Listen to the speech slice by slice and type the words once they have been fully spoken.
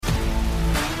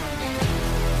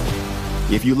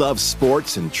If you love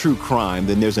sports and true crime,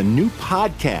 then there's a new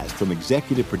podcast from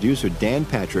executive producer Dan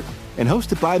Patrick and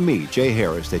hosted by me, Jay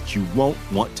Harris, that you won't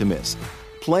want to miss.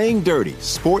 Playing Dirty: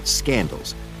 Sports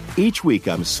Scandals. Each week,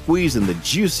 I'm squeezing the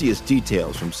juiciest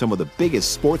details from some of the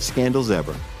biggest sports scandals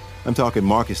ever. I'm talking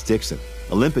Marcus Dixon,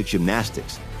 Olympic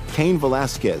gymnastics, Cain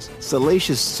Velasquez,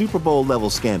 salacious Super Bowl-level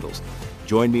scandals.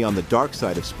 Join me on the dark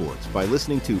side of sports by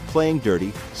listening to Playing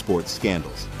Dirty: Sports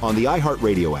Scandals on the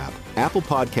iHeartRadio app, Apple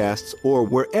Podcasts, or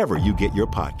wherever you get your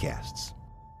podcasts.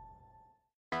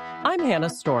 I'm Hannah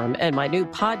Storm, and my new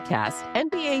podcast,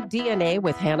 NBA DNA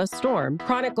with Hannah Storm,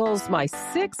 chronicles my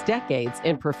 6 decades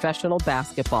in professional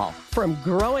basketball. From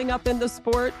growing up in the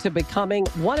sport to becoming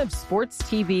one of sports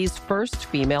TV's first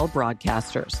female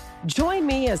broadcasters. Join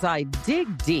me as I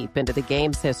dig deep into the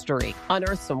game's history,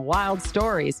 unearth some wild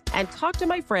stories, and talk to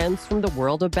my friends from the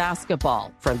world of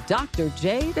basketball, from Dr.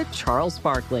 J to Charles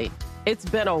Barkley. It's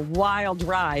been a wild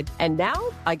ride, and now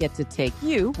I get to take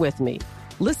you with me.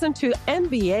 Listen to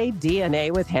NBA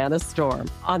DNA with Hannah Storm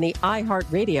on the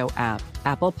iHeartRadio app,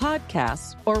 Apple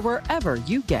Podcasts, or wherever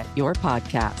you get your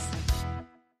podcasts.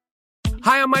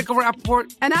 Hi, I'm Michael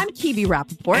Rappaport. And I'm Kibi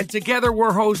Rappaport. And together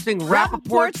we're hosting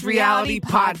Rappaport's Reality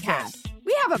Podcast.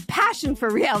 We have a passion for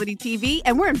reality TV,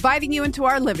 and we're inviting you into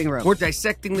our living room. We're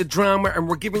dissecting the drama, and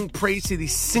we're giving praise to the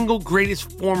single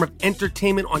greatest form of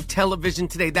entertainment on television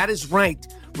today. That is right.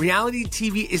 Reality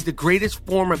TV is the greatest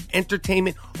form of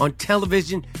entertainment on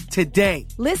television today.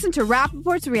 Listen to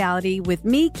Rappaport's Reality with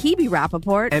me, Kibi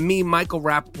Rappaport. And me, Michael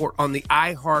Rappaport, on the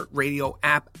iHeartRadio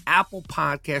app, Apple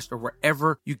Podcast, or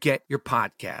wherever you get your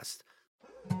podcast.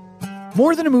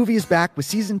 More Than a Movie is back with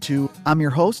Season 2. I'm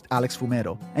your host, Alex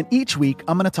Fumero. And each week,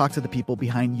 I'm going to talk to the people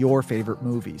behind your favorite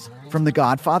movies. From The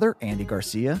Godfather, Andy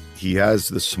Garcia. He has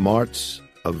the smarts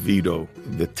of Vito,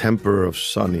 the temper of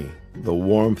Sonny, the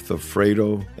warmth of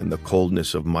Fredo, and the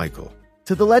coldness of Michael.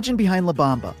 To the legend behind La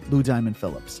Bamba, Lou Diamond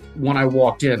Phillips. When I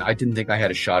walked in, I didn't think I had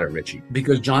a shot at Richie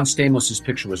because John Stamos'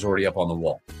 picture was already up on the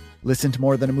wall. Listen to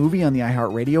More Than a Movie on the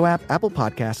iHeartRadio app, Apple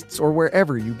Podcasts, or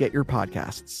wherever you get your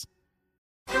podcasts.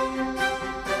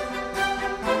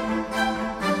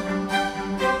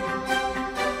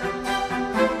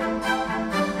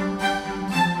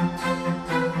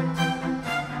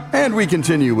 And we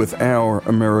continue with our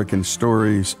American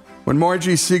stories. When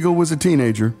Margie Siegel was a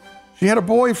teenager, she had a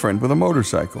boyfriend with a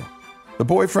motorcycle. The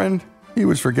boyfriend, he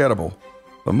was forgettable.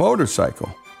 The motorcycle,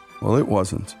 well, it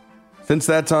wasn't. Since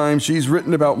that time, she's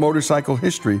written about motorcycle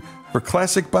history for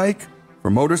Classic Bike, for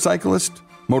Motorcyclist,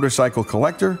 Motorcycle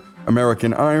Collector,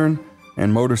 American Iron,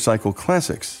 and Motorcycle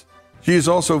Classics. She is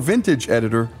also vintage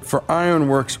editor for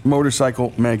Ironworks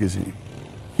Motorcycle Magazine.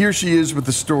 Here she is with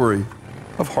the story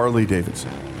of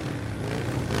Harley-Davidson.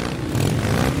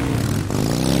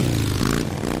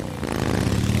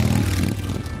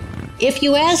 If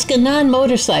you ask a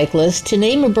non-motorcyclist to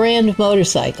name a brand of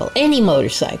motorcycle,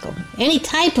 any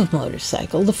type of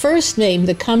motorcycle, the first name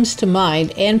that comes to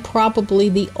mind, and probably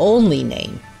the only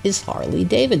name, is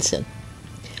Harley-Davidson.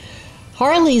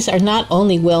 Harleys are not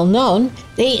only well known,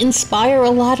 they inspire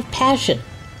a lot of passion.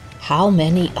 How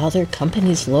many other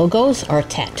companies' logos are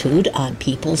tattooed on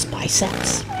people's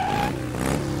biceps?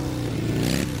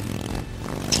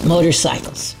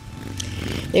 Motorcycles.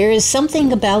 There is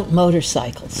something about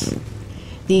motorcycles,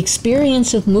 the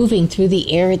experience of moving through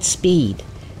the air at speed,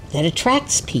 that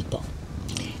attracts people.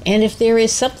 And if there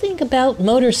is something about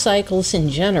motorcycles in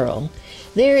general,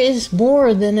 there is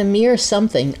more than a mere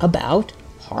something about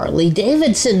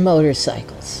Harley-Davidson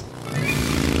motorcycles.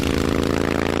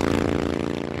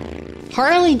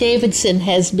 Harley-Davidson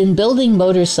has been building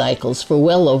motorcycles for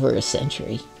well over a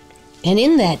century, and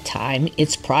in that time,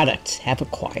 its products have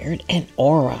acquired an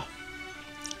aura.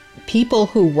 People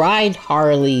who ride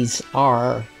Harleys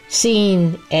are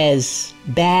seen as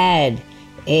bad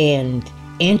and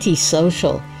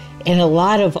antisocial and a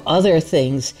lot of other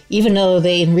things, even though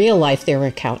in real life they're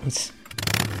accountants.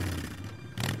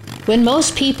 When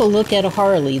most people look at a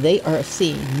Harley, they are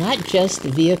seeing not just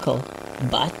a vehicle,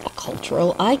 but a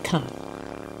cultural icon.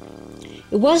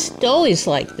 It wasn't always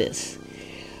like this.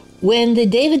 When the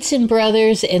Davidson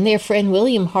brothers and their friend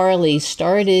William Harley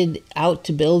started out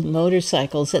to build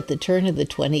motorcycles at the turn of the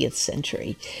 20th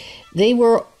century, they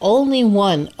were only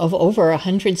one of over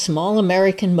 100 small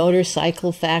American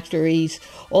motorcycle factories,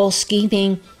 all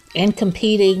scheming and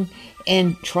competing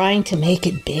and trying to make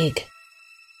it big.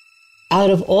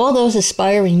 Out of all those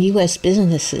aspiring U.S.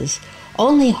 businesses,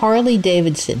 only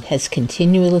Harley-Davidson has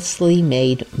continuously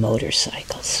made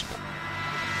motorcycles.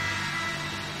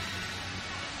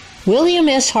 William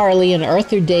S. Harley and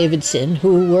Arthur Davidson,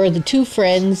 who were the two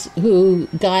friends who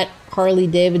got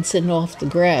Harley-Davidson off the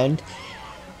ground,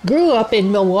 grew up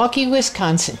in Milwaukee,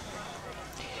 Wisconsin.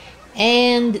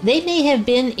 And they may have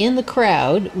been in the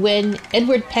crowd when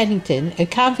Edward Pennington, a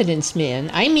confidence man,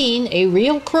 I mean a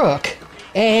real crook,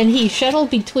 and he shuttled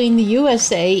between the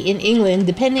USA and England,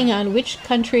 depending on which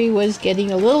country was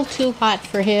getting a little too hot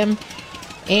for him,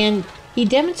 and he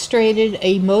demonstrated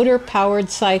a motor-powered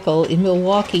cycle in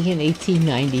Milwaukee in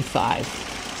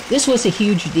 1895. This was a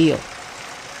huge deal.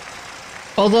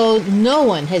 Although no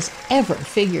one has ever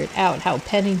figured out how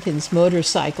Pennington's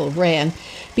motorcycle ran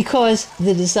because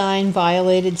the design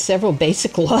violated several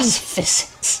basic laws of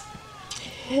physics.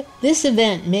 This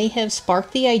event may have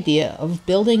sparked the idea of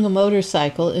building a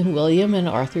motorcycle in William and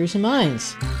Arthur's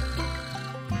minds.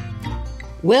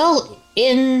 Well,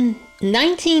 in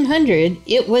 1900,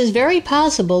 it was very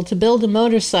possible to build a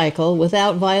motorcycle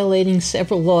without violating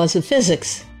several laws of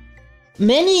physics.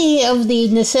 Many of the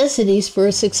necessities for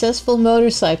a successful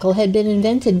motorcycle had been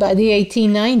invented by the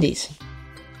 1890s.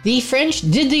 The French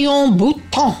Didion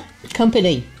Bouton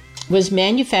company was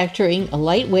manufacturing a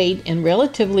lightweight and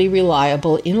relatively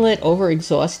reliable inlet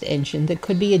over-exhaust engine that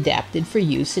could be adapted for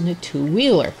use in a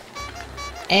two-wheeler.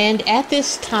 And at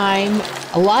this time,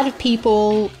 a lot of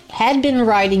people had been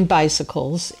riding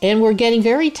bicycles and were getting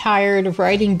very tired of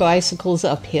riding bicycles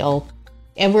uphill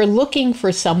and were looking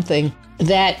for something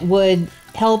that would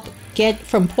help get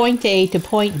from point A to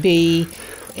point B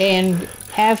and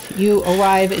have you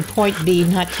arrive at point B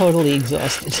not totally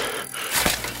exhausted.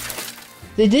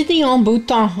 The Didion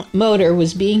Bouton motor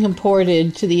was being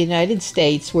imported to the United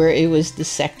States, where it was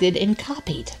dissected and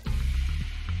copied.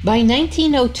 By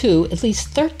 1902, at least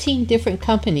 13 different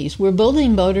companies were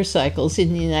building motorcycles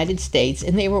in the United States,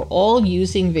 and they were all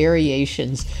using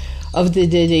variations of the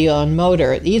Didion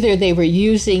motor. Either they were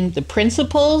using the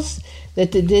principles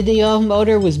that the Didion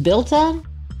motor was built on,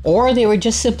 or they were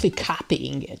just simply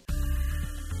copying it.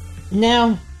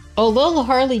 Now, although the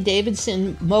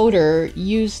Harley-Davidson motor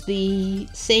used the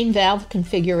same valve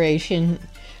configuration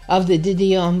of the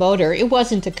Didion motor, it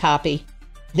wasn't a copy.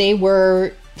 They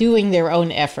were doing their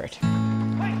own effort.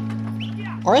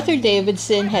 Arthur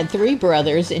Davidson had 3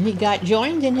 brothers, and he got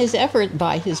joined in his effort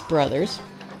by his brothers.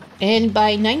 And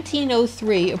by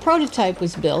 1903, a prototype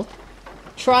was built,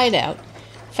 tried out,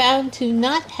 found to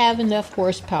not have enough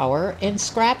horsepower, and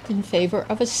scrapped in favor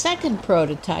of a second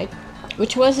prototype,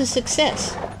 which was a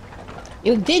success.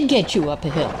 It did get you up a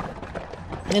hill.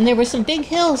 And there were some big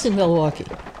hills in Milwaukee.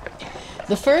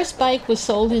 The first bike was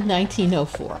sold in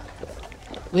 1904.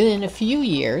 Within a few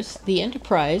years, the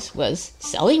enterprise was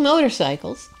selling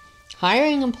motorcycles,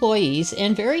 hiring employees,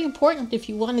 and very important if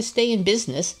you want to stay in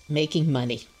business, making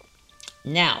money.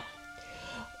 Now,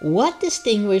 what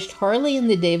distinguished Harley and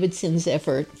the Davidsons'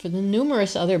 effort from the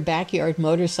numerous other backyard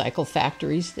motorcycle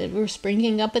factories that were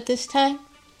springing up at this time?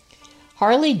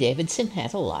 Harley-Davidson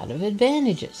had a lot of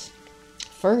advantages.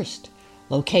 First,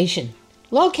 location.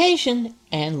 Location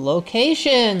and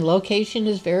location. Location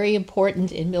is very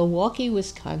important in Milwaukee,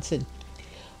 Wisconsin,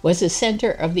 was a center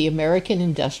of the American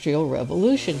Industrial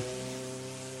Revolution.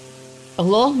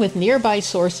 Along with nearby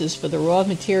sources for the raw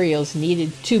materials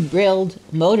needed to build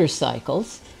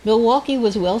motorcycles, Milwaukee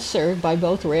was well served by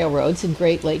both railroads and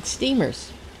Great Lakes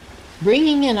steamers.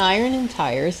 Bringing in iron and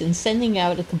tires and sending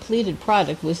out a completed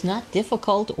product was not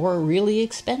difficult or really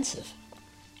expensive.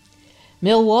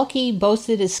 Milwaukee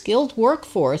boasted a skilled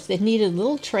workforce that needed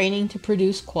little training to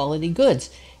produce quality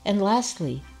goods. And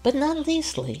lastly, but not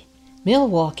leastly,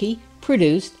 Milwaukee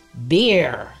produced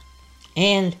beer.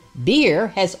 And beer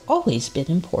has always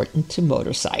been important to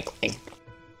motorcycling.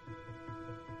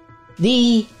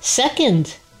 The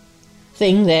second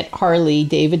thing that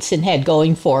Harley-Davidson had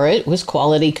going for it was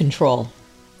quality control.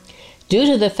 Due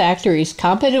to the factory's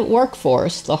competent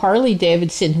workforce, the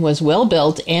Harley-Davidson was well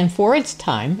built and, for its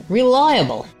time,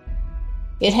 reliable.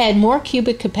 It had more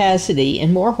cubic capacity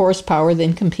and more horsepower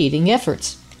than competing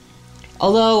efforts.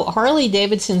 Although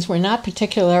Harley-Davidsons were not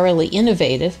particularly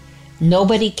innovative,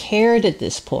 nobody cared at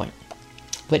this point.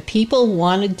 What people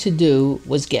wanted to do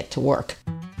was get to work,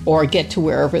 or get to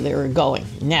wherever they were going.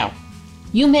 Now,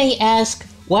 you may ask,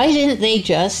 why didn't they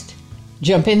just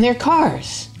jump in their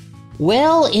cars?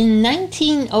 Well, in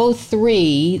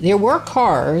 1903, there were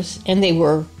cars, and they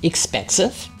were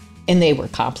expensive, and they were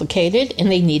complicated,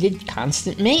 and they needed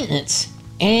constant maintenance.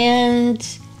 And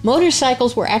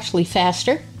motorcycles were actually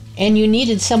faster, and you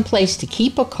needed some place to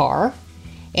keep a car.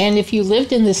 And if you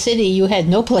lived in the city, you had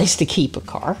no place to keep a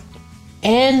car.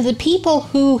 And the people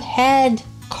who had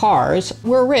cars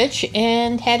were rich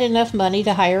and had enough money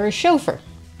to hire a chauffeur.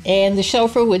 And the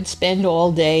chauffeur would spend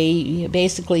all day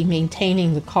basically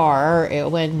maintaining the car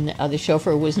when the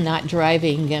chauffeur was not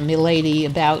driving Milady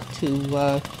about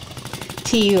to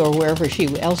tea or wherever she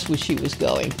was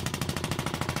going.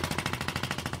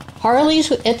 Harleys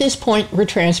at this point were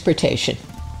transportation.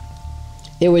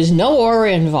 There was no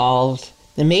aura involved.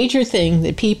 The major thing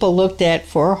that people looked at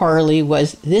for a Harley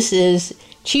was, this is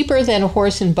cheaper than a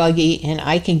horse and buggy, and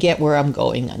I can get where I'm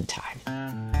going on time.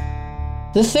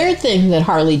 The third thing that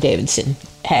Harley-Davidson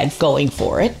had going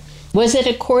for it was that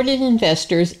it courted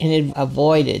investors and it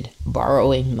avoided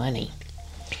borrowing money.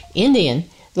 Indian,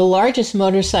 the largest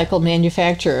motorcycle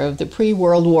manufacturer of the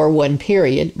pre-World War I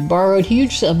period, borrowed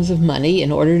huge sums of money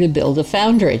in order to build a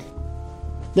foundry.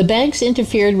 The banks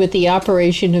interfered with the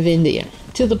operation of Indian,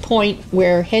 to the point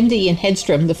where Hendy and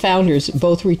Hedstrom, the founders,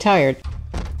 both retired.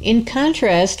 In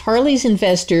contrast, Harley's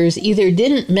investors either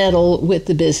didn't meddle with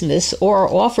the business or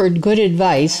offered good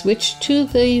advice, which to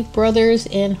the brothers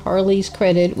and Harley's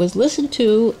credit was listened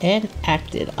to and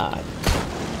acted on.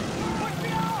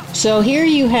 So here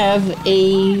you have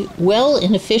a well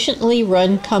and efficiently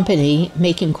run company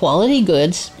making quality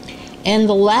goods, and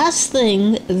the last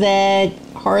thing that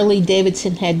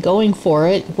Harley-Davidson had going for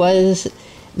it was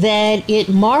that it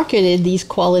marketed these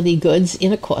quality goods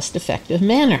in a cost-effective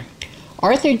manner.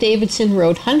 Arthur Davidson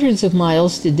rode hundreds of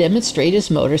miles to demonstrate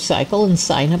his motorcycle and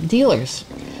sign up dealers,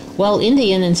 while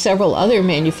Indian and several other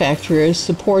manufacturers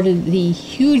supported the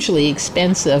hugely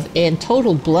expensive and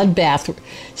total bloodbath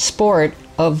sport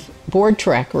of board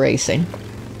track racing.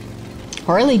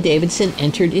 Harley-Davidson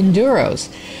entered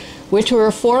enduros, which were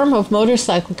a form of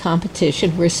motorcycle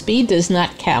competition where speed does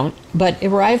not count, but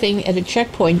arriving at a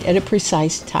checkpoint at a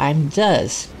precise time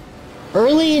does.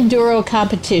 Early enduro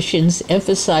competitions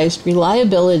emphasized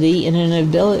reliability and an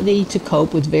ability to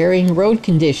cope with varying road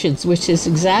conditions, which is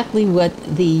exactly what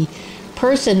the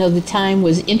person of the time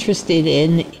was interested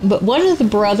in. But one of the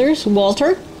brothers,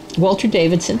 Walter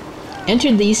Davidson,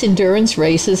 entered these endurance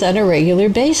races on a regular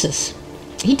basis.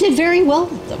 He did very well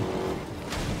with them.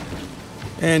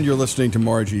 And you're listening to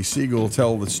Margie Siegel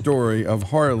tell the story of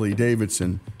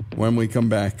Harley-Davidson. When we come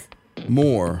back,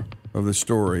 more of the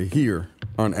story here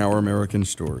on Our American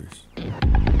Stories.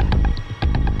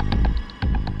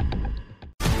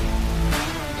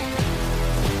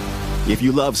 If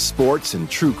you love sports and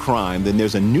true crime, then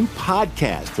there's a new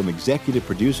podcast from executive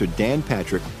producer Dan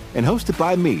Patrick and hosted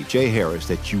by me, Jay Harris,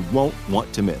 that you won't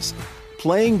want to miss.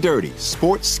 Playing Dirty: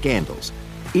 Sports Scandals.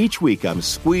 Each week, I'm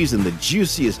squeezing the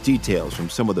juiciest details from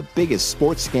some of the biggest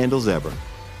sports scandals ever.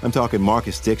 I'm talking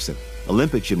Marcus Dixon,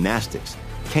 Olympic gymnastics,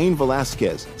 Cain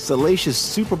Velasquez, salacious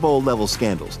Super Bowl-level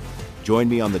scandals. Join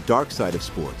me on the dark side of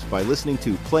sports by listening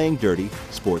to Playing Dirty: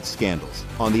 Sports Scandals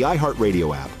on the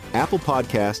iHeartRadio app, Apple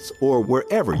Podcasts, or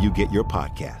wherever you get your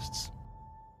podcasts.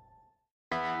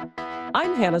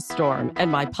 I'm Hannah Storm,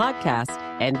 and my podcast,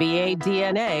 NBA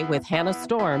DNA with Hannah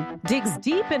Storm, digs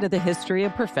deep into the history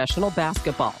of professional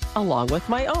basketball, along with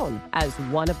my own, as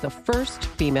one of the first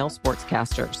female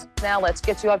sportscasters. Now let's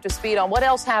get you up to speed on what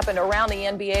else happened around the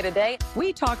NBA today.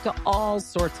 We talk to all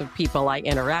sorts of people I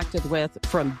interacted with,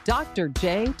 from Dr.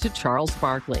 J to Charles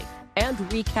Barkley, and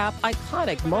recap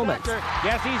iconic moments.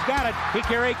 Yes, he's got it.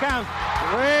 Here he comes.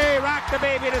 Way rock the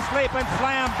baby to sleep and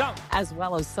slam dunk. As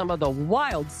well as some of the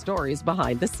wild stories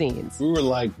behind the scenes. We were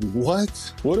like,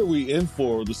 what? What are we in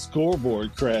for? The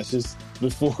scoreboard crashes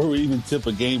before we even tip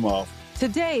a game off.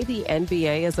 Today, the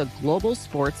NBA is a global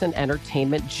sports and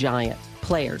entertainment giant.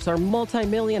 Players are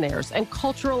multimillionaires and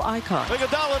cultural icons.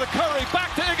 Iguodala to Curry,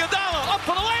 back to Iguodala, up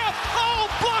for the layup.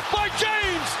 Oh, blocked by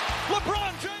James.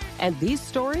 LeBron James. And these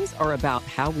stories are about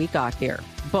how we got here,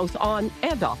 both on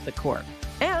and off the court.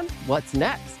 And what's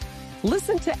next?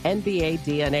 Listen to NBA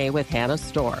DNA with Hannah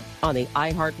Storm on the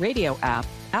iHeartRadio app,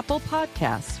 Apple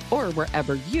Podcasts, or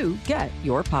wherever you get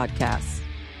your podcasts.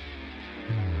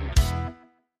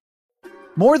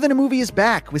 More Than a Movie is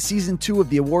back with Season 2 of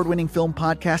the award-winning film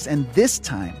podcast, and this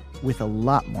time with a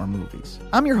lot more movies.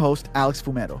 I'm your host, Alex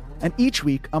Fumero, and each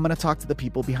week I'm going to talk to the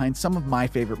people behind some of my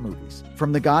favorite movies.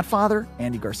 From The Godfather,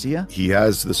 Andy Garcia. He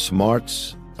has the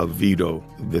smarts of Vito,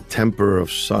 the temper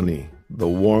of Sonny, the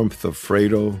warmth of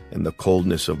Fredo, and the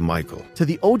coldness of Michael. To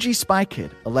the OG Spy Kid,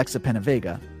 Alexa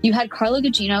Penavega. You had Carla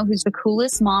Gugino, who's the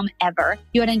coolest mom ever.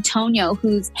 You had Antonio,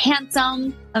 who's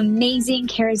handsome, amazing,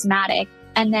 charismatic.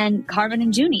 And then Carmen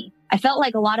and Junie. I felt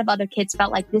like a lot of other kids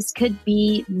felt like this could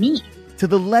be me. To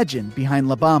the legend behind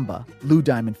La Bamba, Lou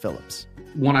Diamond Phillips.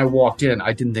 When I walked in,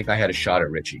 I didn't think I had a shot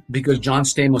at Richie because John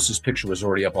Stamos' picture was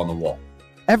already up on the wall.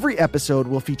 Every episode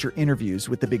will feature interviews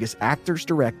with the biggest actors,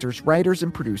 directors, writers,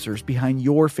 and producers behind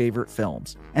your favorite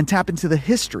films and tap into the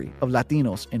history of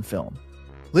Latinos in film.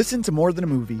 Listen to More Than a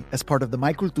Movie as part of the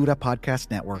My Cultura Podcast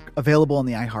Network, available on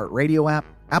the iHeartRadio app,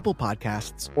 Apple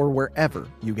Podcasts, or wherever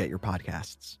you get your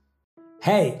podcasts.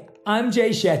 Hey, I'm Jay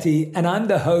Shetty, and I'm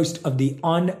the host of the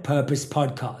On Purpose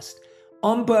podcast.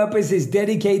 On Purpose is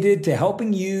dedicated to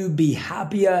helping you be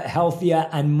happier, healthier,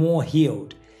 and more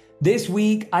healed. This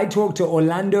week, I talked to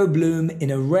Orlando Bloom in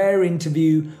a rare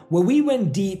interview where we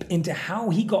went deep into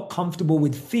how he got comfortable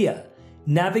with fear,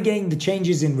 navigating the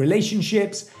changes in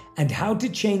relationships, and how to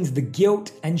change the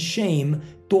guilt and shame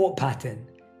thought pattern.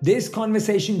 This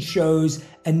conversation shows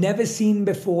a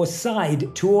never-seen-before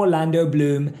side to Orlando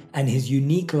Bloom and his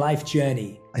unique life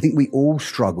journey. I think we all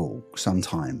struggle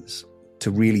sometimes to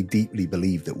really deeply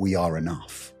believe that we are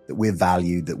enough, that we're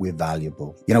valued, that we're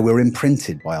valuable. You know, we're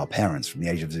imprinted by our parents from the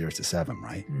age of 0 to 7,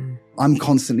 right? I'm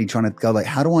constantly trying to go like,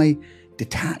 how do I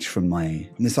detach from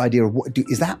this idea of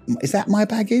is that my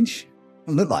baggage? It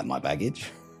doesn't look like my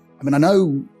baggage. I mean, I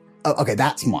know, okay,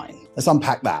 that's mine. Let's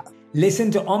unpack that.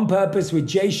 Listen to On Purpose with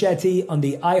Jay Shetty on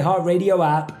the iHeartRadio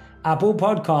app, Apple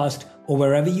Podcast, or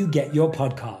wherever you get your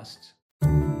podcasts.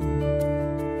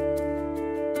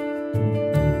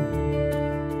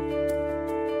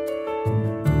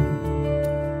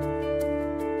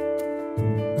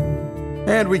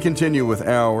 And we continue with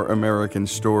our American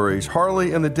stories.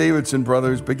 Harley and the Davidson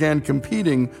brothers began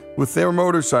competing with their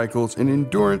motorcycles in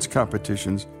endurance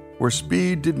competitions where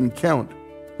speed didn't count,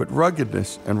 but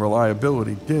ruggedness and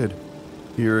reliability did.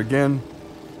 Here again,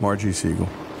 Margie Siegel.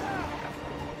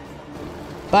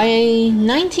 By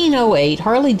 1908,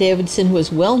 Harley-Davidson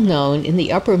was well known in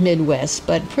the upper Midwest,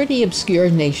 but pretty obscure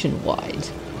nationwide.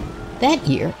 That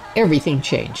year, everything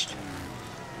changed.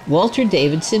 Walter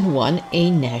Davidson won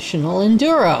a national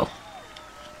enduro.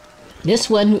 This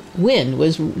win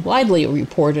was widely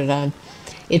reported on.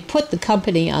 It put the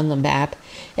company on the map,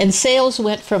 and sales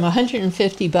went from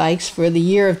 150 bikes for the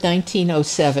year of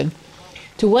 1907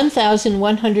 to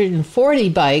 1,140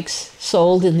 bikes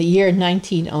sold in the year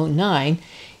 1909,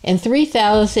 and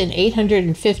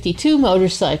 3,852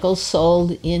 motorcycles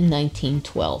sold in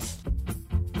 1912.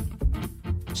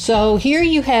 So here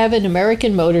you have an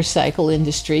American motorcycle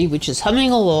industry which is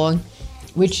humming along,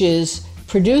 which is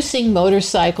producing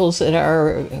motorcycles that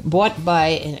are bought by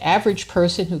an average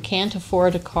person who can't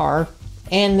afford a car.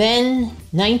 And then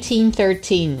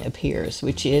 1913 appears,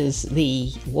 which is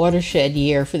the watershed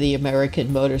year for the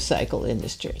American motorcycle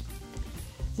industry.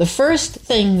 The first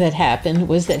thing that happened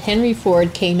was that Henry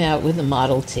Ford came out with the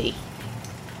Model T.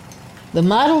 The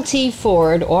Model T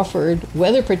Ford offered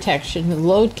weather protection and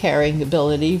load carrying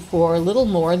ability for a little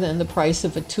more than the price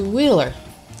of a two-wheeler.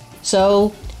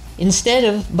 So instead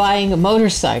of buying a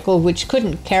motorcycle, which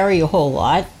couldn't carry a whole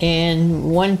lot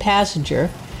and one passenger,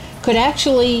 could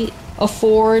actually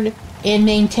afford and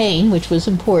maintain, which was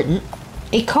important,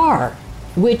 a car,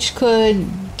 which could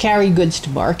carry goods to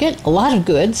market, a lot of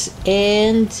goods,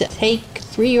 and take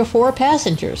 3 or 4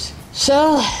 passengers.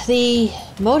 So the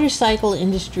motorcycle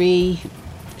industry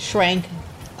shrank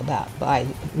by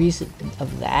reason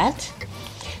of that.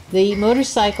 The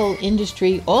motorcycle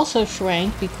industry also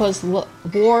shrank because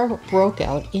war broke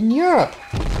out in Europe.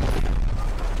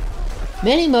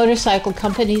 Many motorcycle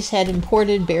companies had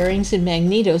imported bearings and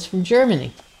magnetos from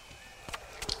Germany.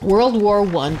 World War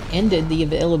I ended the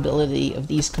availability of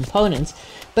these components,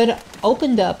 but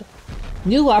opened up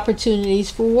new opportunities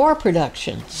for war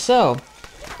production. So,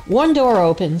 one door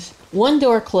opens, one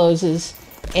door closes,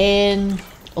 and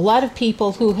a lot of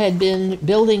people who had been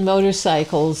building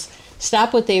motorcycles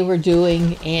stopped what they were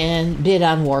doing and bid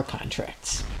on war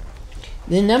contracts.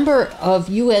 The number of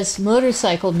U.S.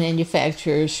 motorcycle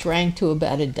manufacturers shrank to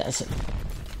about a dozen.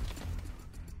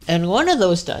 And one of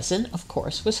those dozen, of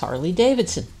course, was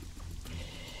Harley-Davidson.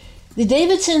 The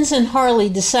Davidsons and Harley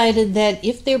decided that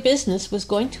if their business was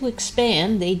going to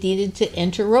expand, they needed to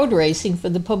enter road racing for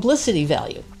the publicity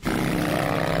value.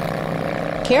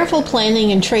 Careful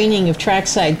planning and training of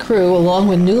trackside crew, along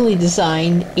with newly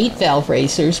designed 8-valve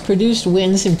racers, produced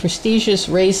wins in prestigious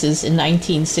races in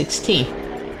 1916.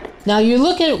 Now you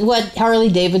look at what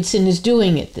Harley-Davidson is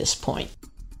doing at this point.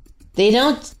 They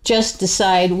don't just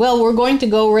decide, well, we're going to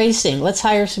go racing, let's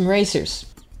hire some racers.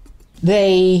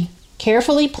 They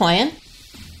carefully plan,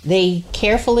 they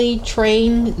carefully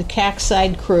train the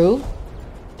trackside crew,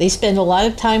 they spend a lot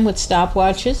of time with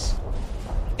stopwatches,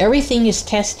 everything is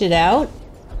tested out,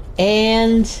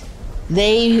 and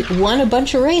they won a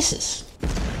bunch of races.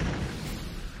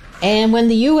 And when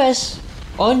the U.S.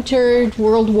 entered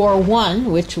World War I,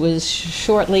 which was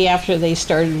shortly after they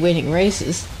started winning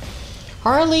races,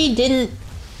 Harley didn't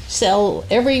sell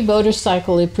every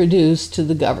motorcycle it produced to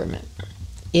the government.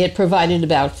 It provided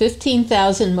about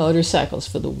 15,000 motorcycles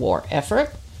for the war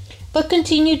effort, but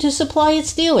continued to supply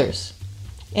its dealers.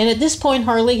 And at this point,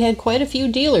 Harley had quite a few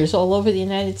dealers all over the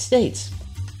United States.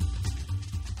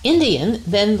 Indian,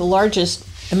 then the largest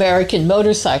American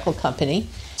motorcycle company,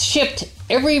 shipped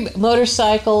every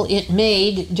motorcycle it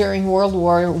made during World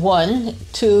War I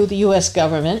to the U.S.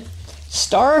 government,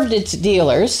 starved its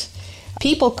dealers.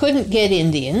 People couldn't get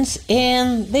Indians,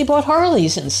 and they bought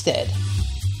Harleys instead.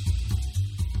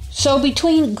 So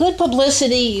between good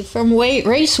publicity from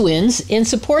race wins and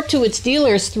support to its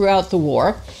dealers throughout the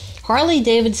war,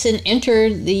 Harley-Davidson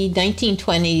entered the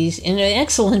 1920s in an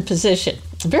excellent position,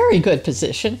 very good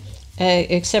position,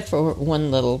 except for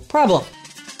one little problem.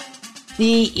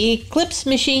 The Eclipse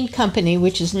Machine Company,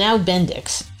 which is now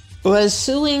Bendix, was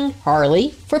suing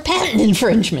Harley for patent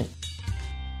infringement.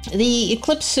 The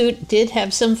Eclipse suit did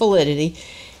have some validity,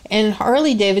 and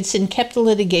Harley-Davidson kept the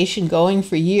litigation going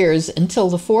for years until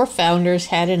the four founders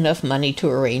had enough money to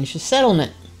arrange a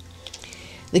settlement.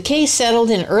 The case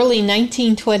settled in early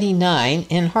 1929,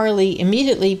 and Harley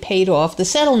immediately paid off the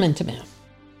settlement amount.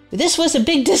 This was a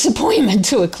big disappointment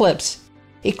to Eclipse.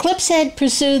 Eclipse had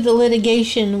pursued the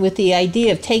litigation with the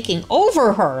idea of taking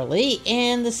over Harley,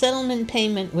 and the settlement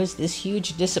payment was this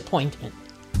huge disappointment.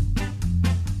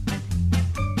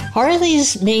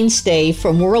 Harley's mainstay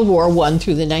from World War I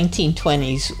through the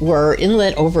 1920s were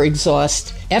inlet over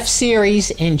exhaust F-Series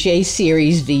and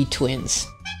J-Series V-twins.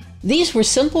 These were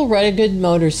simple, rugged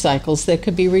motorcycles that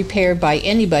could be repaired by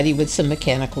anybody with some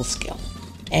mechanical skill.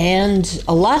 And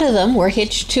a lot of them were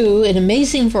hitched to an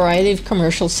amazing variety of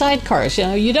commercial sidecars. You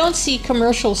know, you don't see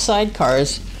commercial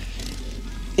sidecars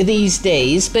these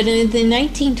days, but in the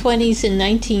 1920s and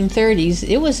 1930s,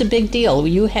 it was a big deal.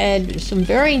 You had some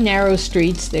very narrow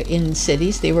streets in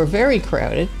cities. They were very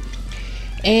crowded.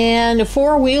 And a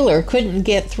four-wheeler couldn't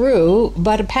get through,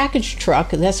 but a package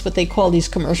truck, that's what they call these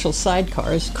commercial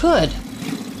sidecars, could.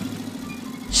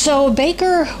 So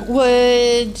Baker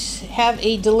would have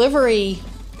a delivery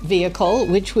vehicle,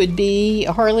 which would be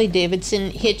a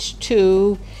Harley-Davidson hitched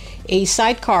to a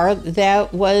sidecar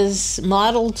that was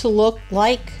modeled to look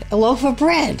like a loaf of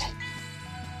bread.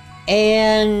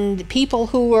 And people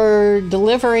who were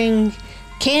delivering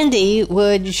candy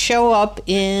would show up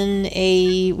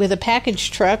with a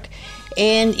package truck,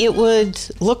 and it would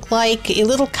look like a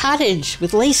little cottage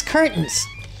with lace curtains.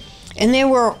 And there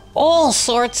were all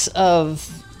sorts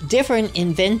of different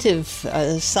inventive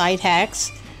side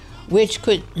hacks which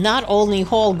could not only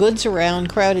haul goods around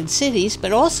crowded cities,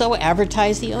 but also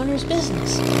advertise the owner's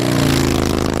business.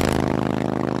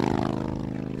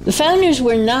 The founders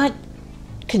were not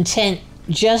content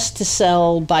just to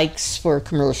sell bikes for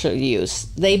commercial use.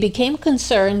 They became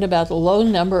concerned about the low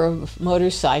number of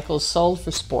motorcycles sold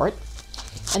for sport,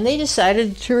 and they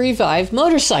decided to revive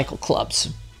motorcycle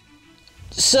clubs.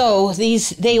 So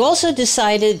they also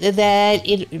decided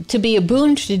that to be a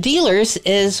boon to dealers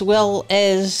as well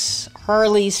as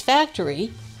Harley's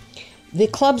factory, the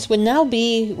clubs would now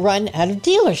be run out of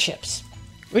dealerships,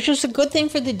 which was a good thing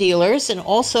for the dealers and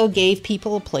also gave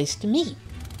people a place to meet.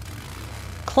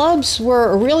 Clubs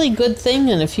were a really good thing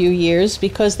in a few years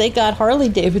because they got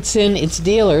Harley-Davidson, its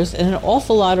dealers, and an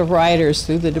awful lot of riders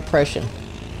through the Depression.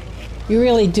 You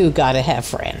really do gotta have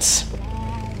friends.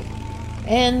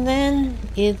 And then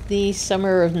in the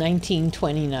summer of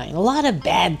 1929, a lot of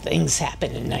bad things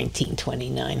happened in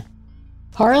 1929.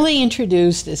 Harley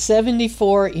introduced a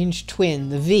 74-inch twin,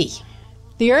 the V.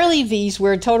 The early Vs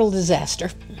were a total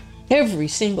disaster. Every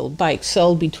single bike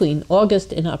sold between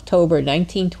August and October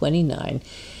 1929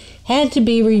 had to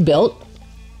be rebuilt,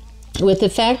 with the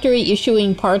factory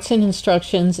issuing parts and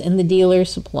instructions and the dealer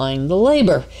supplying the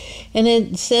labor. And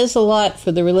it says a lot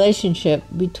for the relationship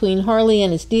between Harley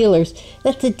and its dealers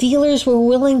that the dealers were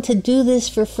willing to do this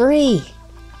for free.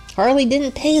 Harley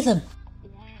didn't pay them.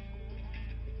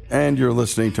 And you're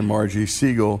listening to Margie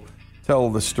Siegel tell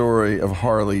the story of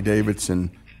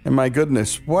Harley-Davidson. And my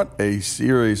goodness, what a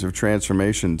series of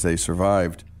transformations they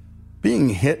survived. Being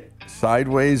hit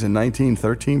sideways in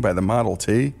 1913 by the Model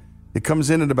T, it comes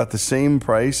in at about the same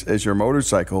price as your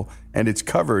motorcycle, and it's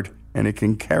covered, and it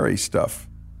can carry stuff.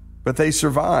 But they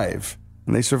survive,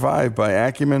 and they survive by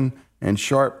acumen and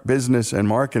sharp business and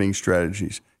marketing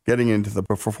strategies, getting into the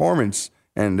performance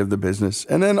end of the business,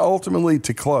 and then ultimately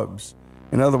to clubs.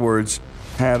 In other words,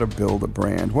 how to build a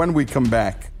brand. When we come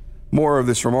back, more of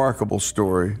this remarkable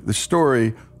story, the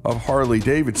story of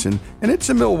Harley-Davidson, and it's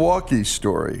a Milwaukee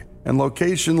story. And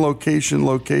location,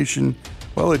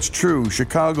 well, it's true,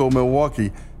 Chicago,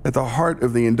 Milwaukee, at the heart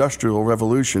of the Industrial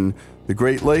Revolution, the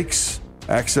Great Lakes,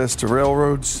 access to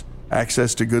railroads,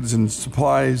 access to goods and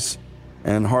supplies,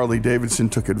 and Harley-Davidson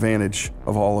took advantage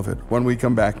of all of it. When we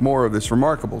come back, more of this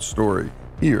remarkable story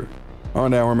here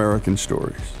on Our American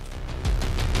Stories.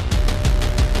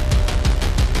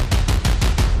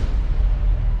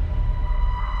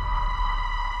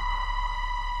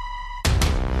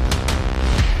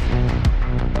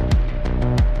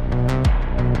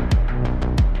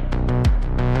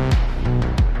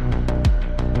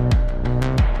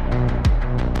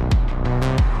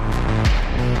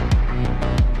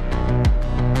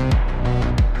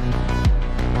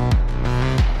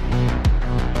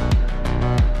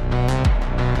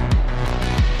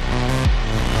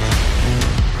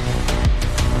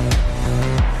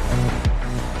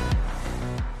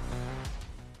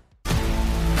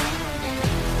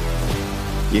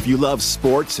 If you love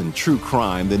sports and true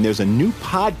crime, then there's a new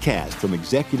podcast from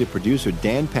executive producer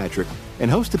Dan Patrick and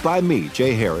hosted by me,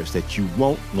 Jay Harris, that you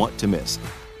won't want to miss.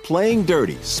 Playing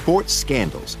Dirty: Sports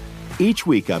Scandals. Each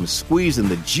week, I'm squeezing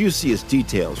the juiciest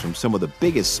details from some of the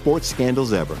biggest sports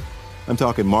scandals ever. I'm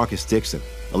talking Marcus Dixon,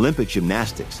 Olympic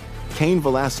gymnastics, Cain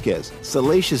Velasquez,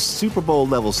 salacious Super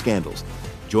Bowl-level scandals.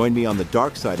 Join me on the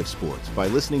dark side of sports by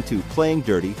listening to Playing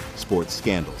Dirty: Sports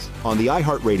Scandals on the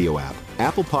iHeartRadio app,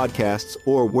 Apple Podcasts,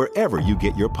 or wherever you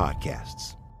get your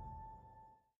podcasts.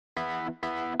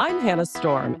 I'm Hannah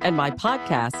Storm, and my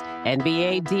podcast,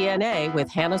 NBA DNA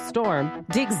with Hannah Storm,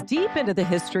 digs deep into the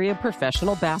history of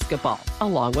professional basketball,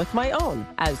 along with my own,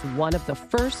 as one of the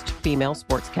first female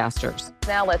sportscasters.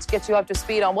 Now let's get you up to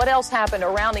speed on what else happened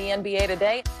around the NBA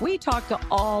today. We talked to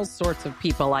all sorts of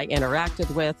people I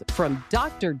interacted with, from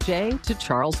Dr. J to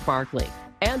Charles Barkley,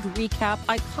 and recap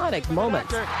iconic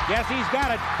moments. Yes, he's got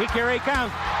it. Here he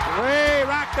comes. Way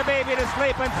rock the baby to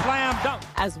sleep and slam dunk.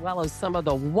 As well as some of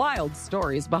the wild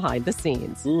stories behind the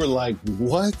scenes. We were like,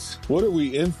 what? What are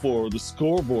we in for? The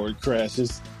scoreboard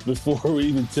crashes before we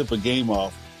even tip a game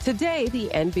off. Today, the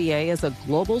NBA is a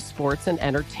global sports and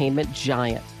entertainment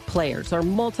giant. Players are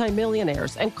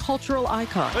multimillionaires and cultural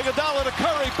icons. Iguodala to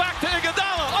Curry, back to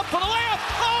Iguodala, up for the layup.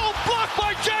 Oh, blocked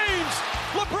by James.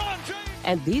 LeBron James.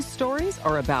 And these stories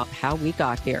are about how we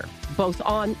got here, both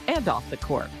on and off the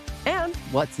court. And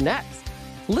what's next?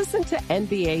 Listen to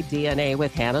NBA DNA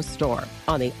with Hannah Storm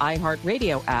on the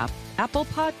iHeartRadio app, Apple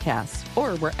Podcasts,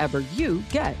 or wherever you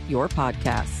get your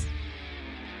podcasts.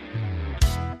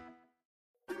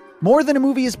 More Than a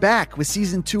Movie is back with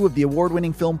season 2 of the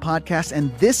award-winning film podcast,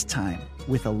 and this time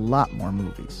with a lot more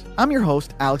movies. I'm your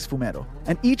host, Alex Fumero,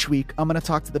 and each week I'm going to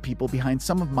talk to the people behind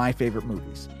some of my favorite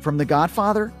movies. From The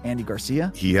Godfather, Andy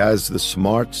Garcia. He has the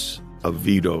smarts of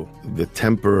Vito, the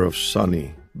temper of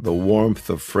Sonny, the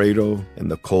warmth of Fredo, and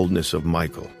the coldness of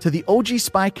Michael. To the OG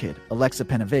Spy Kid, Alexa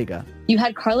Penavega. You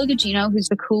had Carla Gugino, who's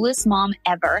the coolest mom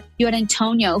ever. You had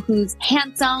Antonio, who's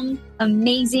handsome,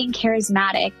 amazing,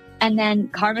 charismatic. And then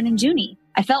Carmen and Junie.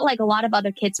 I felt like a lot of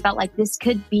other kids felt like this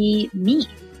could be me.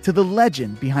 To the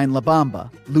legend behind La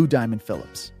Bamba, Lou Diamond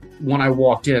Phillips. When I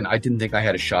walked in, I didn't think I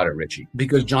had a shot at Richie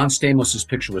because John Stamos'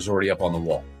 picture was already up on the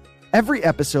wall. Every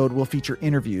episode will feature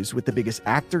interviews with the biggest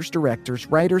actors, directors,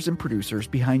 writers, and producers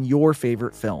behind your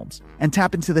favorite films and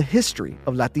tap into the history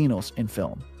of Latinos in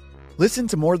film. Listen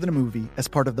to More Than a Movie as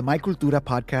part of the My Cultura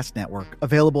podcast network,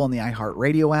 available on the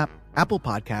iHeartRadio app, Apple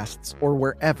Podcasts, or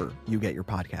wherever you get your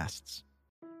podcasts.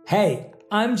 Hey,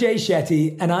 I'm Jay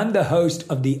Shetty, and I'm the host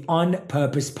of the On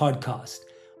Purpose podcast.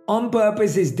 On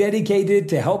Purpose is dedicated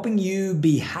to helping you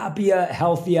be happier,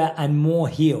 healthier, and more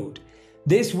healed.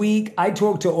 This week, I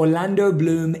talked to Orlando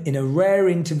Bloom in a rare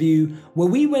interview where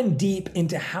we went deep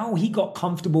into how he got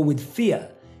comfortable with fear,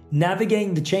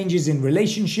 navigating the changes in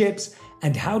relationships,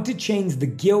 and how to change the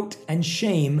guilt and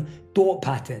shame thought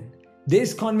pattern.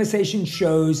 This conversation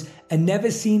shows a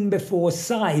never-seen-before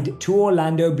side to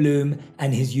Orlando Bloom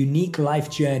and his unique life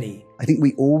journey. I think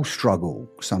we all struggle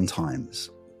sometimes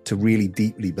to really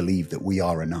deeply believe that we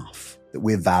are enough, that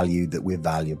we're valued, that we're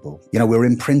valuable. You know, we're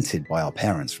imprinted by our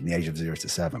parents from the age of 0 to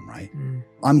 7, right?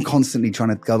 I'm constantly trying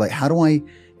to go like, how do I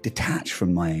detach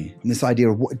from this idea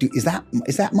of is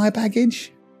that my baggage?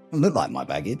 It doesn't look like my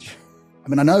baggage. I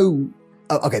mean, I know,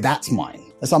 okay, that's mine.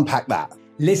 Let's unpack that.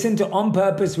 Listen to On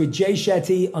Purpose with Jay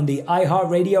Shetty on the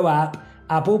iHeartRadio app,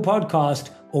 Apple Podcast,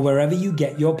 or wherever you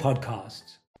get your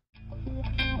podcasts.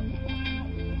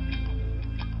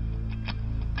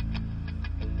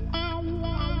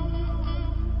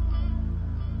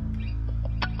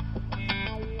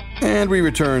 And we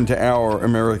return to our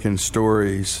American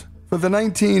stories. For the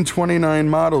 1929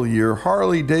 model year,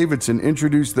 Harley-Davidson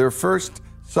introduced their first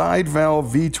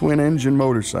side-valve V-twin engine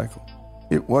motorcycle.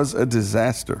 It was a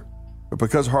disaster. But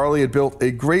because Harley had built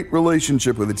a great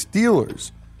relationship with its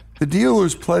dealers, the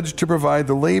dealers pledged to provide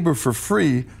the labor for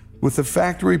free, with the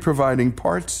factory providing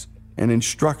parts and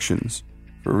instructions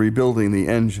for rebuilding the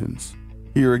engines.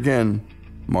 Here again,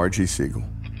 Margie Siegel.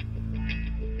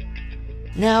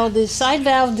 Now, the side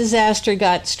valve disaster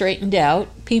got straightened out.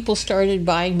 People started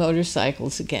buying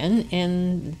motorcycles again,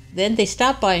 and then they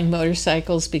stopped buying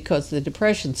motorcycles because the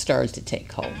Depression started to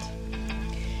take hold.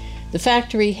 The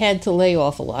factory had to lay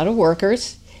off a lot of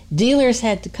workers. Dealers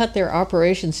had to cut their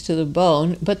operations to the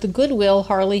bone, but the goodwill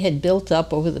Harley had built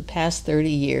up over the past 30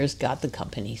 years got the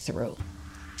company through.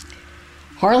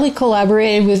 Harley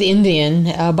collaborated with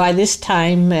Indian. By this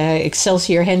time,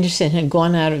 Excelsior Henderson had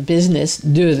gone out of business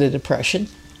due to the Depression,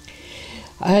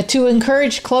 to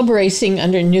encourage club racing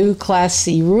under new Class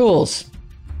C rules.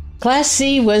 Class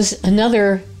C was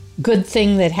another good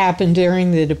thing that happened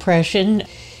during the Depression.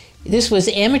 This was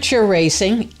amateur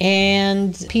racing,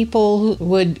 and people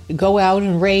would go out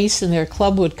and race, and their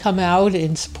club would come out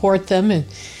and support them, and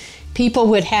people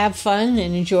would have fun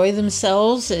and enjoy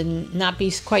themselves and not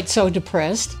be quite so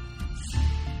depressed.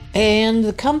 And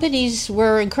the companies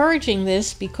were encouraging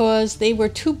this because they were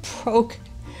too broke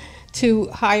to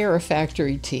hire a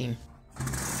factory team.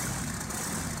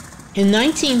 In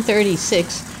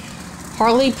 1936,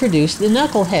 Harley produced the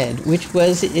Knucklehead, which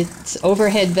was its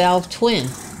overhead valve twin.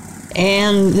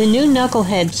 And the new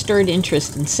Knucklehead stirred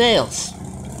interest in sales.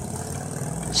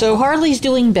 So Harley's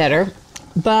doing better,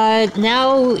 but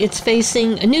now it's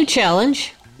facing a new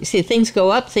challenge. You see, things go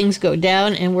up, things go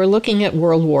down, and we're looking at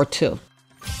World War II.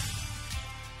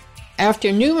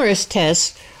 After numerous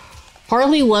tests,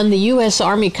 Harley won the U.S.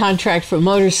 Army contract for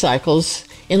motorcycles,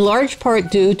 in large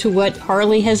part due to what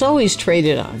Harley has always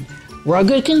traded on: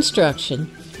 rugged construction,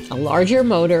 a larger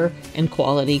motor, and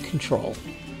quality control.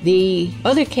 The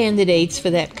other candidates for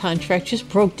that contract just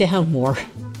broke down more.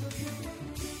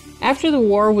 After the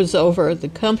war was over, the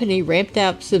company ramped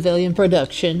up civilian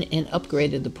production and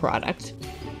upgraded the product.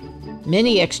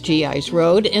 Many ex-GIs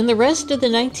rode, and the rest of the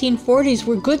 1940s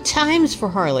were good times for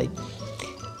Harley.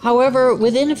 However,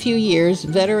 within a few years,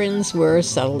 veterans were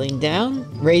settling down,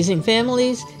 raising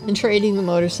families, and trading the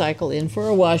motorcycle in for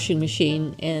a washing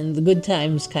machine, and the good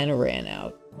times kind of ran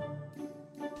out.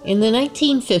 In the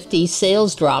 1950s,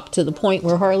 sales dropped to the point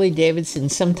where Harley-Davidson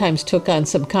sometimes took on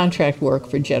subcontract work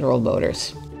for General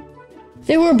Motors.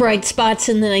 There were bright spots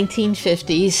in the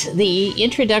 1950s. The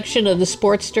introduction of the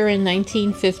Sportster in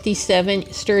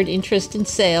 1957 stirred interest in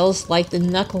sales like the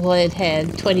Knucklehead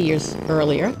had 20 years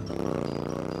earlier.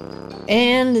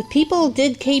 And people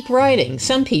did keep riding.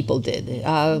 Some people did.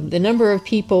 The number of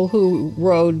people who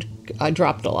rode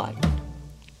dropped a lot.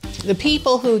 The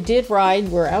people who did ride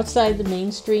were outside the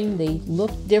mainstream. They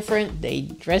looked different, they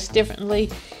dressed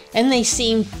differently, and they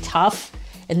seemed tough,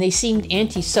 and they seemed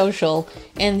antisocial,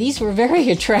 and these were very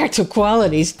attractive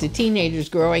qualities to teenagers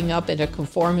growing up in a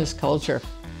conformist culture.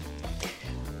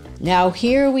 Now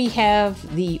here we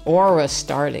have the aura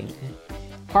starting.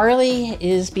 Harley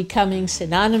is becoming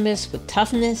synonymous with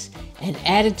toughness and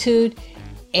attitude,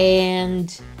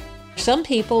 and some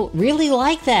people really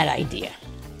like that idea.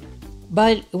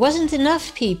 But it wasn't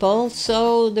enough people,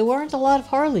 so there weren't a lot of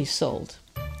Harleys sold.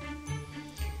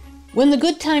 When the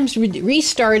good times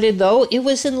restarted, though, it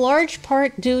was in large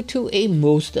part due to a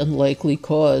most unlikely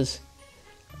cause.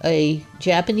 A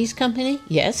Japanese company?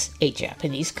 Yes, a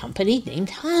Japanese company named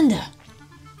Honda.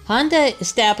 Honda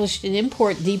established an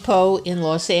import depot in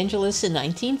Los Angeles in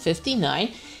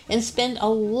 1959 and spent a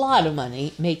lot of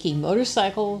money making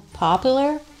motorcycle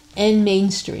popular and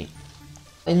mainstream.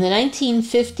 In the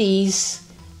 1950s,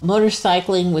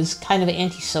 motorcycling was kind of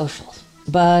antisocial.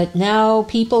 But now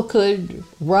people could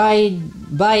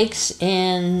ride bikes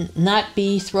and not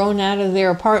be thrown out of their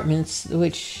apartments,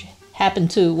 which happened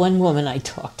to one woman I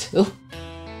talked to.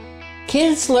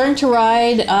 Kids learned to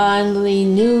ride on the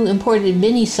new imported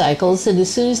mini cycles, and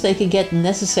as soon as they could get the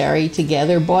necessary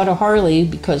together, bought a Harley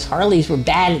because Harleys were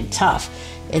bad and tough,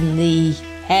 and they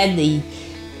had the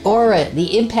aura,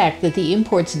 the impact that the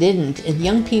imports didn't, and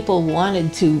young people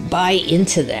wanted to buy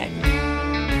into that.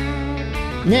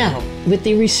 Now, with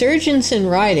the resurgence in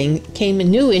riding came a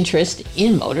new interest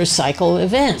in motorcycle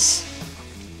events.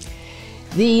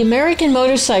 The American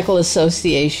Motorcycle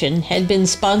Association had been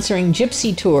sponsoring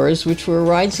gypsy tours, which were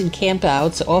rides and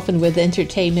campouts, often with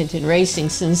entertainment and racing,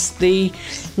 since the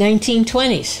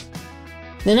 1920s.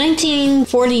 The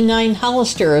 1949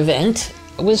 Hollister event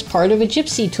was part of a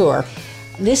gypsy tour.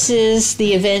 This is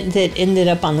the event that ended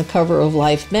up on the cover of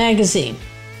Life magazine.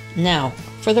 Now,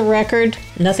 for the record,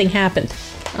 nothing happened.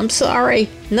 I'm sorry,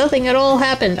 nothing at all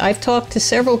happened. I've talked to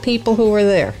several people who were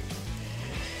there.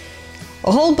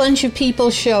 A whole bunch of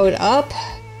people showed up.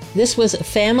 This was a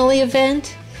family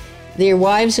event. Their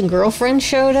wives and girlfriends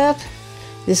showed up.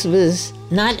 This was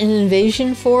not an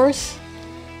invasion force.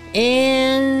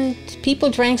 And people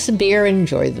drank some beer and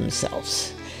enjoyed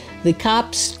themselves. The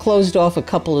cops closed off a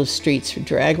couple of streets for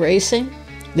drag racing.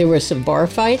 There were some bar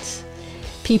fights.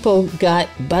 People got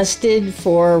busted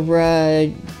for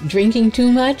drinking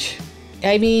too much.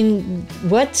 I mean,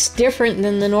 what's different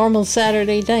than the normal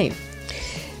Saturday night?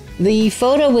 The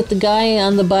photo with the guy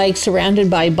on the bike surrounded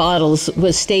by bottles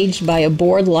was staged by a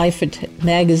bored Life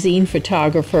magazine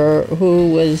photographer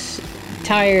who was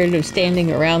tired of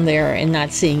standing around there and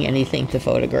not seeing anything to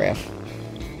photograph.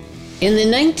 In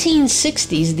the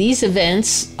 1960s, these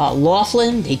events,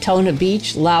 Laughlin, Daytona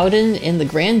Beach, Loudon, and the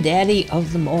granddaddy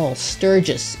of them all,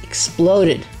 Sturgis,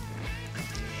 exploded.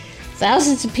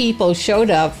 Thousands of people showed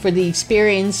up for the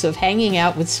experience of hanging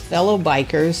out with fellow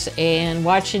bikers and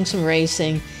watching some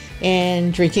racing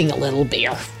and drinking a little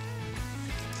beer.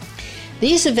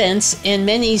 These events and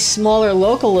many smaller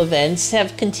local events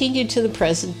have continued to the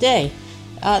present day.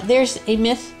 There's a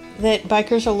myth that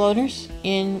bikers are loners.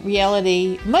 In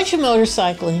reality, much of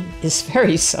motorcycling is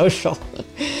very social.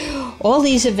 All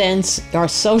these events are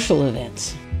social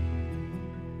events.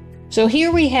 So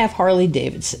here we have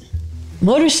Harley-Davidson.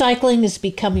 Motorcycling is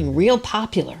becoming real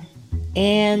popular,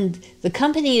 and the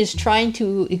company is trying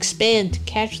to expand to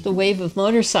catch the wave of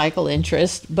motorcycle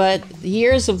interest, but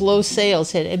years of low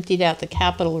sales had emptied out the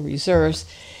capital reserves,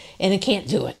 and it can't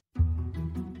do it.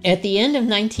 At the end of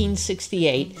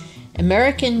 1968,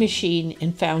 American Machine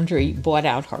and Foundry bought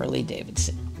out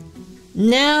Harley-Davidson.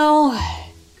 Now,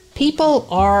 people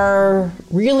are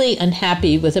really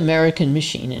unhappy with American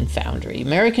Machine and Foundry.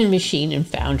 American Machine and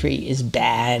Foundry is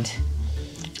bad.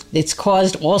 It's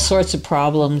caused all sorts of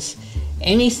problems.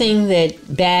 Anything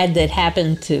bad that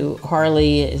happened to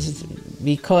Harley is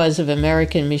because of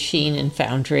American Machine and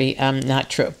Foundry. Not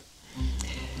true.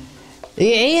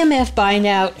 The AMF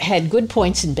buyout had good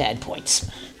points and bad points.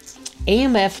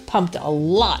 AMF pumped a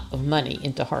lot of money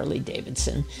into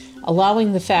Harley-Davidson,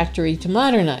 allowing the factory to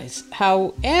modernize.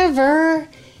 However,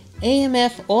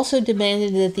 AMF also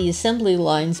demanded that the assembly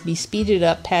lines be speeded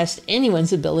up past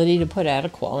anyone's ability to put out a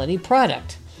quality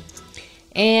product.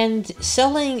 And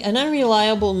selling an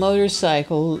unreliable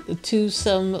motorcycle to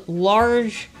some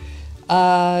large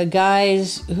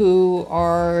guys who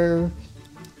are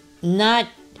not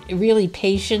really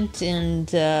patient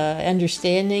and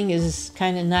understanding is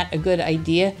kind of not a good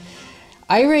idea.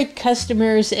 Irate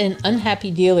customers and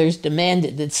unhappy dealers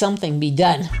demanded that something be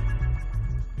done.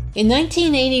 In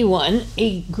 1981,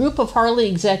 a group of Harley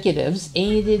executives,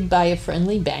 aided by a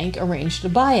friendly bank, arranged a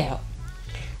buyout.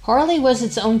 Harley was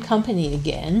its own company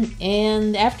again,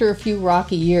 and after a few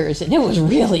rocky years, and it was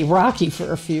really rocky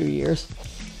for a few years,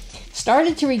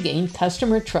 started to regain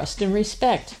customer trust and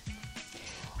respect.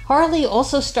 Harley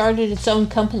also started its own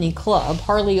company club,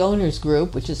 Harley Owners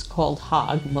Group, which is called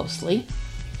HOG mostly,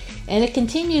 and it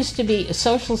continues to be a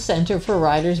social center for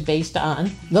riders based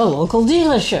on the local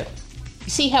dealership.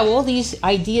 You see how all these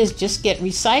ideas just get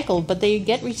recycled, but they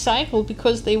get recycled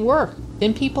because they work,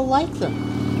 and people like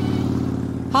them.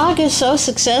 HOG is so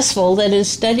successful that it is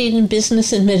studied in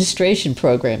business administration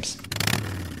programs.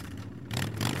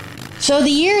 So the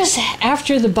years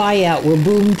after the buyout were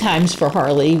boom times for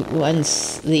Harley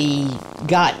once they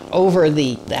got over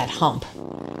that hump.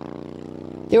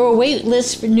 There were wait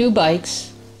lists for new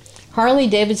bikes.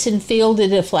 Harley-Davidson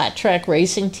fielded a flat track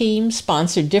racing team,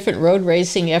 sponsored different road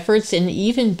racing efforts, and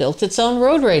even built its own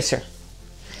road racer.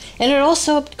 And it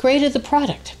also upgraded the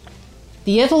product.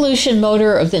 The Evolution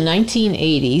motor of the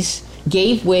 1980s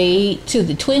gave way to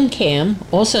the twin cam,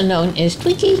 also known as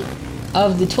Twinkie,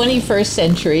 of the 21st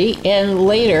century, and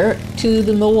later to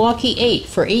the Milwaukee 8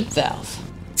 for 8-valve.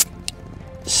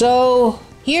 So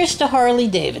here's to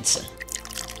Harley-Davidson.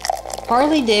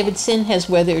 Harley-Davidson has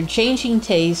weathered changing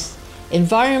tastes,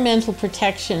 environmental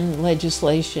protection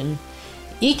legislation,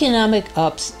 economic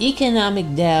ups,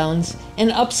 economic downs,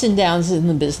 and ups and downs in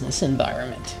the business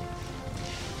environment.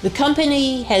 The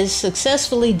company has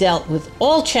successfully dealt with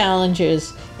all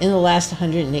challenges in the last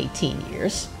 118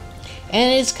 years,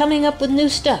 and it's coming up with new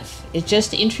stuff. It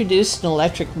just introduced an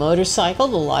electric motorcycle,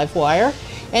 the Livewire,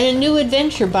 and a new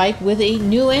adventure bike with a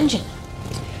new engine.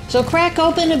 So crack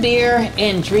open a beer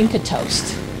and drink a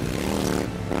toast.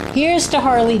 Here's to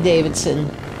Harley-Davidson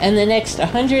and the next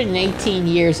 118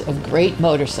 years of great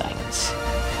motorcycles.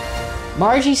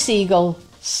 Margie Siegel,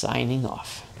 signing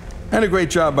off. And a great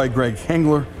job by Greg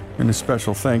Hengler, and a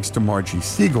special thanks to Margie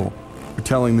Siegel for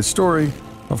telling the story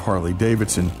of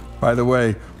Harley-Davidson. By the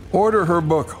way, order her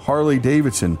book,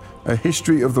 Harley-Davidson, A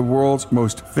History of the World's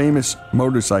Most Famous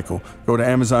Motorcycle. Go to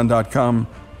Amazon.com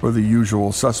for the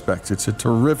usual suspects. It's a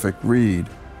terrific read.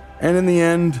 And in the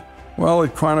end, well,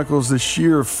 it chronicles the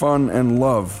sheer fun and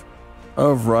love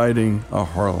of riding a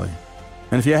Harley.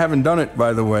 And if you haven't done it,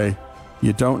 by the way,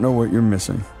 you don't know what you're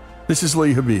missing. This is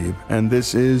Lee Habib, and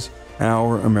this is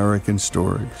Our American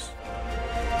Stories.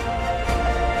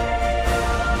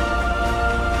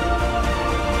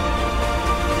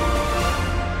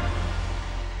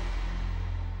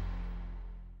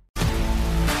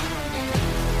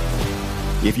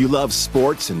 If you love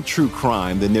sports and true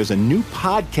crime, then there's a new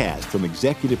podcast from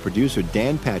executive producer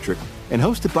Dan Patrick and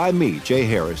hosted by me, Jay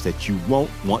Harris, that you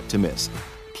won't want to miss.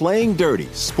 Playing Dirty: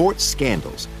 Sports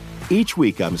Scandals. Each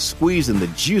week, I'm squeezing the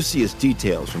juiciest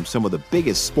details from some of the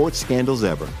biggest sports scandals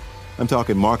ever. I'm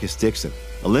talking Marcus Dixon,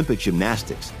 Olympic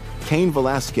gymnastics, Cain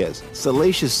Velasquez,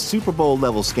 salacious Super Bowl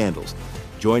level scandals.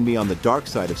 Join me on the dark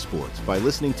side of sports by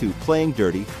listening to Playing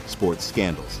Dirty Sports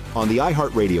Scandals on the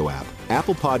iHeartRadio app,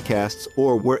 Apple Podcasts,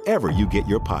 or wherever you get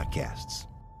your podcasts.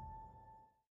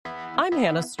 I'm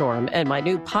Hannah Storm, and my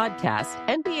new podcast,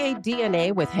 NBA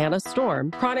DNA with Hannah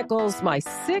Storm, chronicles my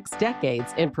 6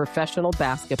 decades in professional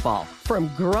basketball.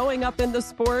 From growing up in the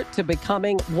sport to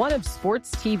becoming one of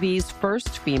sports TV's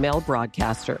first female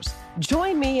broadcasters.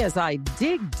 Join me as I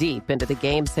dig deep into the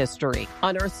game's history,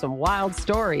 unearth some wild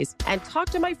stories, and talk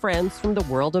to my friends from the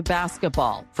world of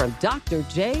basketball, from Dr.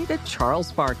 J to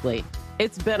Charles Barkley.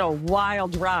 It's been a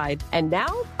wild ride, and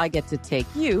now I get to take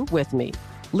you with me.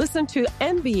 Listen to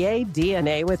NBA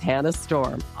DNA with Hannah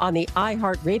Storm on the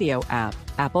iHeartRadio app,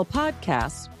 Apple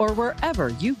Podcasts, or wherever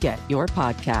you get your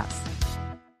podcasts.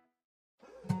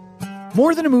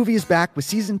 More Than a Movie is back with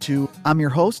Season 2. I'm your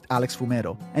host, Alex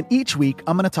Fumero, and each week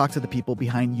I'm going to talk to the people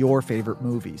behind your favorite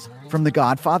movies. From The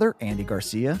Godfather, Andy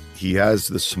Garcia. He has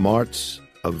the smarts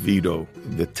of Vito,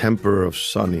 the temper of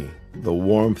Sonny, the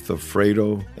warmth of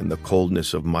Fredo, and the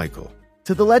coldness of Michael.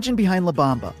 To the legend behind La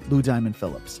Bamba, Lou Diamond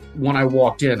Phillips. When I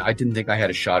walked in, I didn't think I had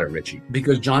a shot at Richie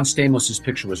because John Stamos'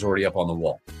 picture was already up on the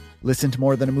wall. Listen to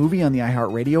More Than a Movie on the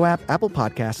iHeartRadio app, Apple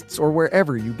Podcasts, or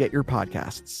wherever you get your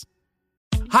podcasts.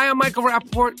 Hi, I'm Michael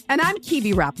Rappaport. And I'm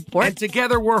Kibi Rappaport. And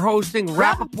together we're hosting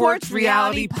Rappaport's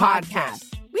Reality Podcast.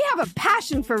 We have a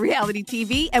passion for reality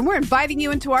TV, and we're inviting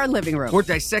you into our living room. We're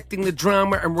dissecting the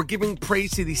drama, and we're giving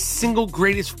praise to the single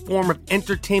greatest form of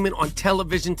entertainment on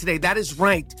television today. That is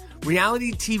right.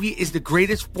 Reality TV is the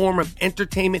greatest form of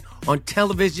entertainment on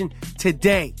television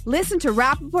today. Listen to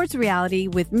Rappaport's Reality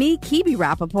with me, Kibi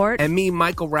Rappaport. And me,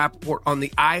 Michael Rappaport, on the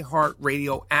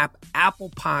iHeartRadio app, Apple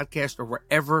Podcast, or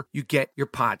wherever you get your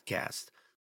podcast.